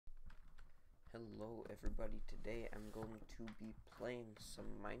Hello everybody, today I'm going to be playing some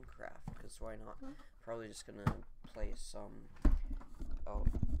Minecraft, because why not? Probably just gonna play some, oh,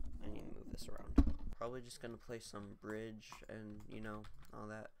 I need to move this around. Probably just gonna play some bridge and, you know, all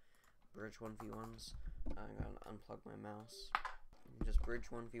that, bridge 1v1s. I'm gonna unplug my mouse. Just bridge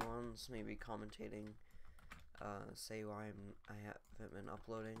 1v1s, maybe commentating, say why I haven't been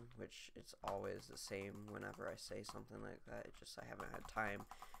uploading, which it's always the same whenever I say something like that. It's just I haven't had time,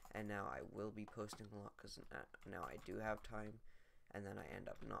 and now I will be posting a lot because now I do have time, and then I end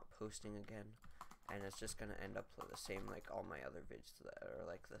up not posting again, and it's just gonna end up the same like all my other vids that are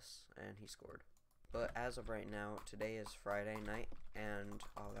like this. And he scored. But as of right now, today is Friday night, and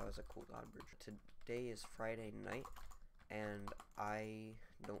oh, that was a cool god bridge. Today is Friday night, and I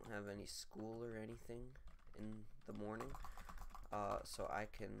don't have any school or anything in the morning, so I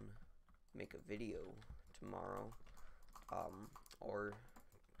can make a video tomorrow, or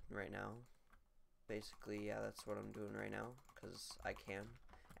right now. Basically, yeah, that's what I'm doing right now, because I can,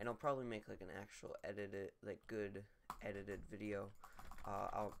 and I'll probably make like an actual edited, like good edited video.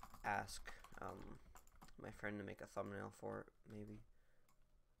 I'll ask my friend to make a thumbnail for it, maybe.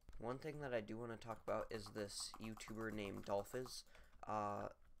 One thing that I do want to talk about is this YouTuber named Dolphis.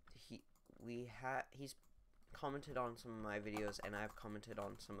 He's commented on some of my videos, and I've commented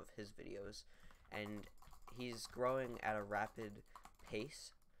on some of his videos, and he's growing at a rapid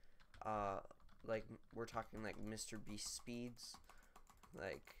pace. Like we're talking like Mr. Beast speeds,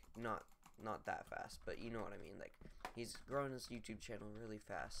 like not that fast, but you know what I mean. Like he's growing his YouTube channel really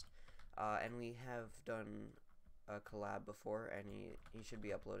fast, and we have done a collab before, and he should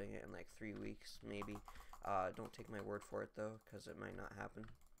be uploading it in like 3 weeks maybe. Don't take my word for it though, because it might not happen,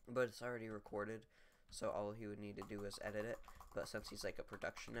 but it's already recorded, so all he would need to do is edit it. But since he's like a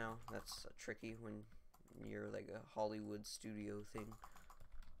production now, that's tricky when you're like a Hollywood studio thing.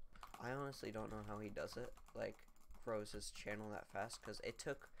 I honestly don't know how he does it, like grows his channel that fast, because it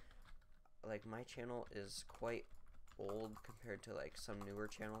took, like, my channel is quite old compared to like some newer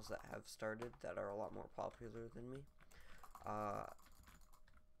channels that have started that are a lot more popular than me. I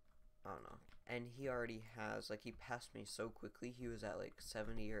don't know. And he already has, like, he passed me so quickly. He was at like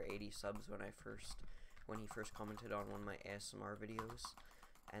 70 or 80 subs when he first commented on one of my ASMR videos,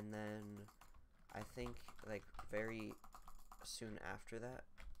 and then I think like very soon after that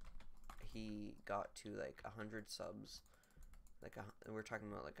he got to like 100 subs. Like we're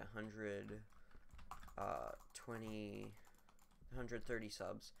talking about like 130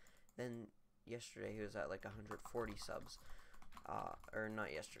 subs. Then yesterday he was at like 140 subs. Or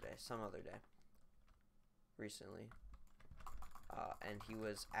not yesterday, some other day. Recently. And he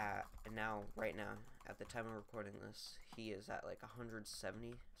was at, right now, at the time of recording this, he is at like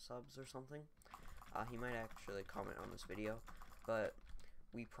 170 subs or something. He might actually comment on this video, but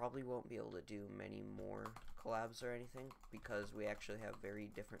we probably won't be able to do many more collabs or anything, because we actually have very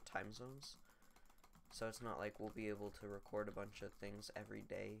different time zones. So it's not like we'll be able to record a bunch of things every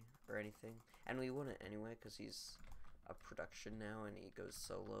day or anything. And we wouldn't anyway, because he's a production now and he goes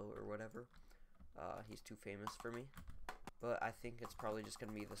solo or whatever. He's too famous for me. But I think it's probably just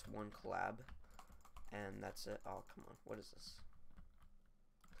going to be this one collab, and that's it. Oh, come on. What is this?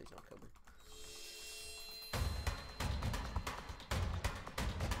 Please don't kill me.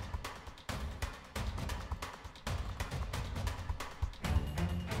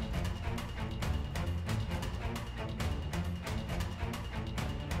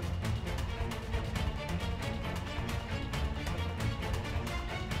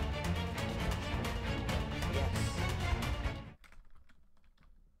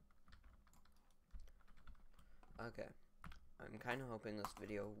 Okay, I'm kind of hoping this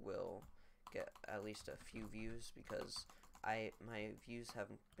video will get at least a few views, because my views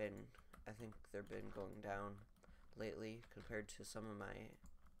haven't been, I think they've been going down lately compared to some of my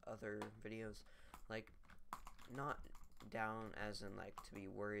other videos. Like, not down as in like to be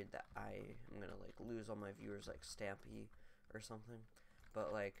worried that I am gonna like lose all my viewers like Stampy or something,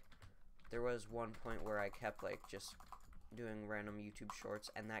 but like there was one point where I kept like just doing random YouTube shorts,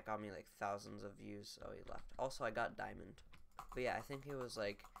 and that got me like thousands of views. Oh, he left. Also, I got diamond. But yeah, I think it was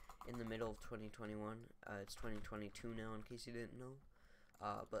like in the middle of 2021. It's 2022 now, in case you didn't know.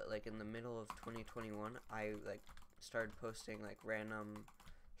 But like in the middle of 2021, I like started posting like random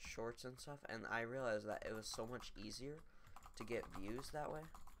shorts and stuff, and I realized that it was so much easier to get views that way,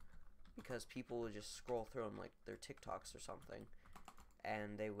 because people would just scroll through them like their TikToks or something,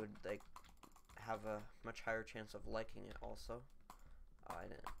 and they would like have a much higher chance of liking it also. Oh, I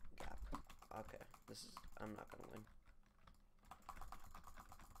didn't gap. Okay, I'm not gonna win.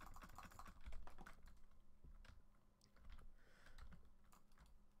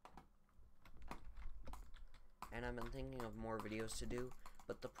 and I've been thinking of more videos to do,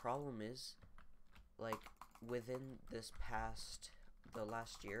 but the problem is, like, within the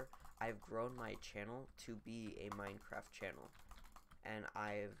last year, I've grown my channel to be a Minecraft channel, and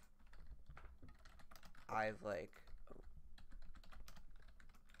I've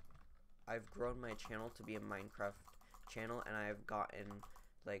grown my channel to be a Minecraft channel, and I've gotten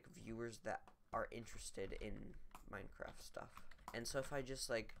like viewers that are interested in Minecraft stuff. And so if I just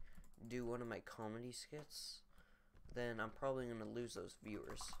like do one of my comedy skits, then I'm probably gonna lose those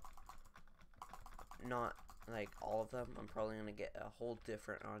viewers. Not like all of them, I'm probably gonna get a whole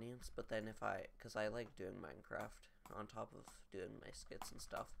different audience, but then because I like doing Minecraft on top of doing my skits and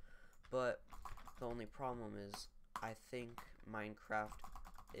stuff. But the only problem is, I think Minecraft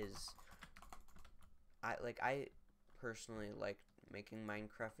is, I personally like making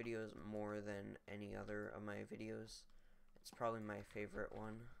Minecraft videos more than any other of my videos. It's probably my favorite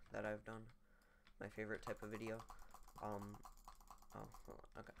one that I've done, my favorite type of video. Oh, hold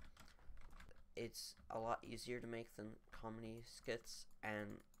on, okay. It's a lot easier to make than comedy skits,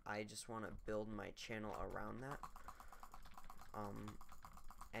 and I just want to build my channel around that,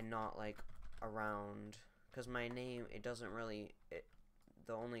 and not like around, because my name, it doesn't really,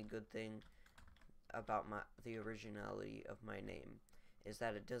 the only good thing about the originality of my name is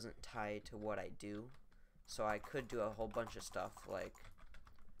that it doesn't tie to what I do. So I could do a whole bunch of stuff, like,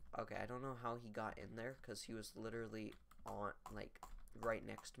 okay, I don't know how he got in there, because he was literally on, like, right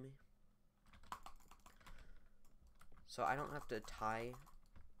next to me. So I don't have to tie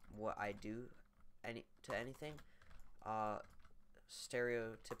what I do to anything,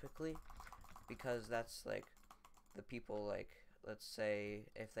 stereotypically, because that's, like, the people, like, let's say,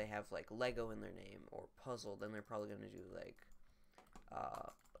 if they have, like, Lego in their name, or puzzle, then they're probably gonna do, like,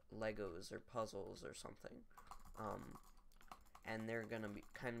 Legos or puzzles or something, and they're gonna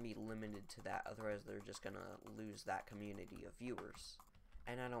kind of be limited to that, otherwise they're just gonna lose that community of viewers,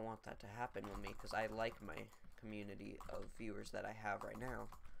 and I don't want that to happen with me, because I like my community of viewers that I have right now.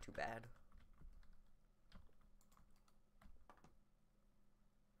 Too bad.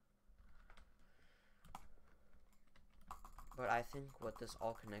 But I think what this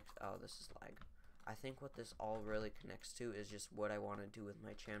all connects, oh, this is lag. I think what this all really connects to is just what I want to do with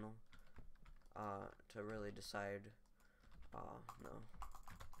my channel, to really decide, no.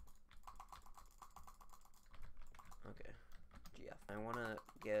 Okay, GF. I want to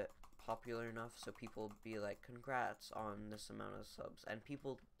get popular enough so people be like, congrats on this amount of subs, and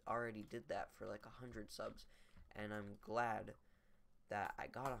people already did that for like 100 subs, and I'm glad that I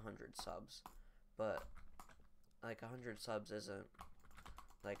got 100 subs, but like 100 subs isn't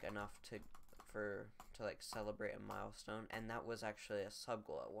like enough to like celebrate a milestone, and that was actually a sub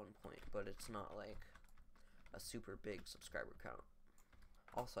goal at one point, but it's not like a super big subscriber count.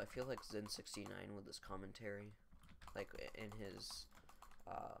 Also, I feel like Zen69 with his commentary, like in his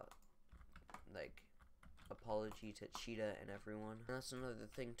like apology to Cheetah and everyone. And that's another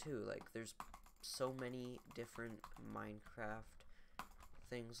thing too, like there's so many different Minecraft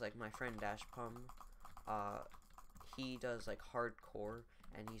things. Like my friend Dashpum, he does like hardcore,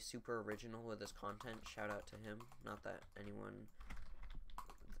 and he's super original with his content. Shout out to him. Not that anyone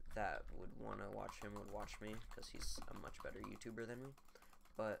that would want to watch him would watch me, because he's a much better YouTuber than me,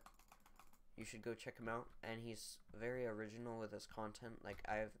 but you should go check him out, and he's very original with his content. Like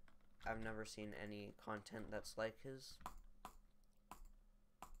I've never seen any content that's like his,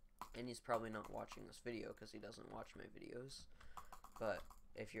 and he's probably not watching this video because he doesn't watch my videos, but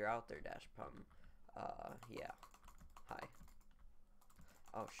if you're out there, Dashpum, yeah, hi.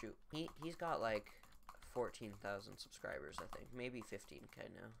 Oh shoot, he's got like 14,000 subscribers, I think, maybe 15k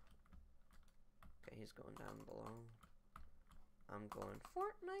now. Okay, he's going down below. I'm going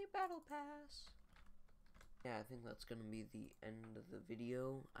Fortnite Battle Pass. Yeah, I think that's gonna be the end of the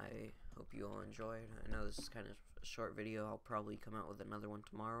video. I hope you all enjoyed. I know this is kind of a short video. I'll probably come out with another one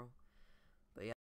tomorrow.